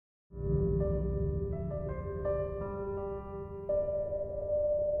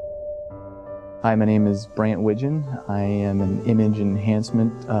Hi, my name is Brant Widgeon. I am an image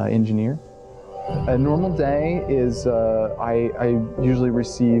enhancement engineer. A normal day is I usually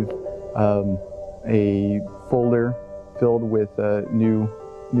receive a folder filled with new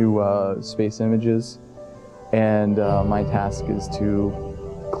space images, and my task is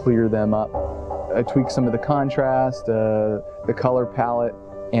to clear them up. I tweak some of the contrast, the color palette,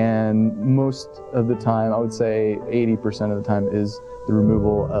 and most of the time, I would say 80% of the time, is the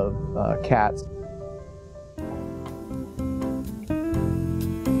removal of cats.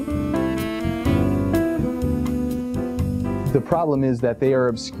 The problem is that they are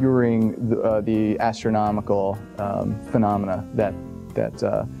obscuring the astronomical phenomena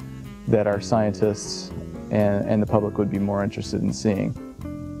that our scientists and the public would be more interested in seeing.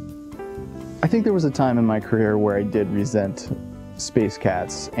 I think there was a time in my career where I did resent space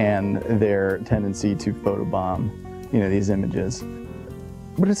cats and their tendency to photobomb, these images.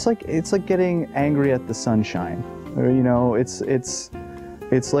 But it's like getting angry at the sunshine.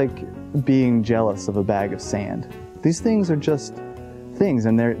 It's like being jealous of a bag of sand. These things are just things,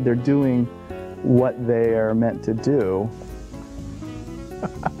 and they're doing what they are meant to do.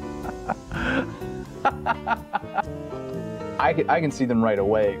 I can see them right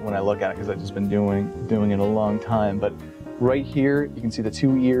away when I look at it because I've just been doing it a long time. But right here, you can see the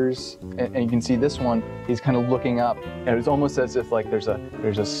two ears, and you can see this one. He's kind of looking up, and it's almost as if like there's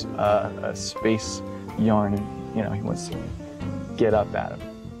a space yarn, and he wants to get up at him.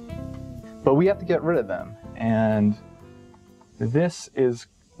 But we have to get rid of them, and this is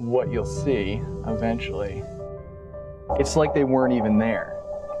what you'll see eventually. It's like they weren't even there.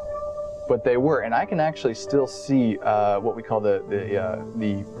 But they were, and I can actually still see what we call the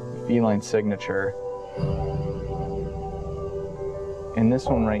feline signature. And this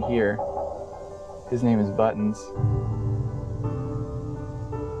one right here, his name is Buttons.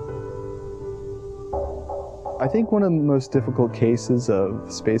 I think one of the most difficult cases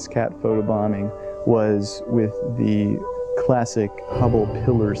of space cat photobombing was with the classic Hubble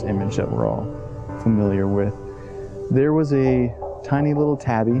pillars image that we're all familiar with. There was a tiny little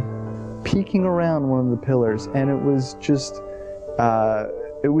tabby peeking around one of the pillars, and it was just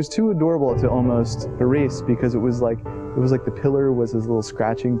it was too adorable to almost erase, because it was like the pillar was his little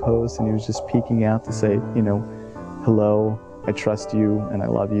scratching post, and he was just peeking out to say, hello, I trust you and I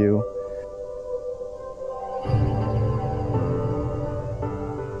love you.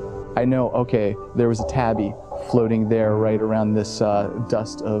 I know, okay, there was a tabby floating there right around this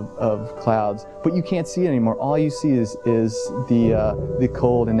dust of clouds, but you can't see it anymore. All you see is the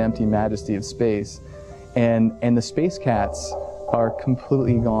cold and empty majesty of space, and the space cats are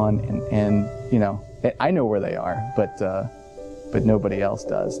completely gone, and I know where they are, but nobody else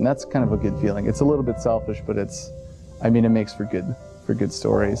does, and that's kind of a good feeling. It's a little bit selfish, but it makes for good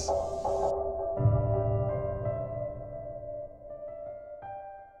stories.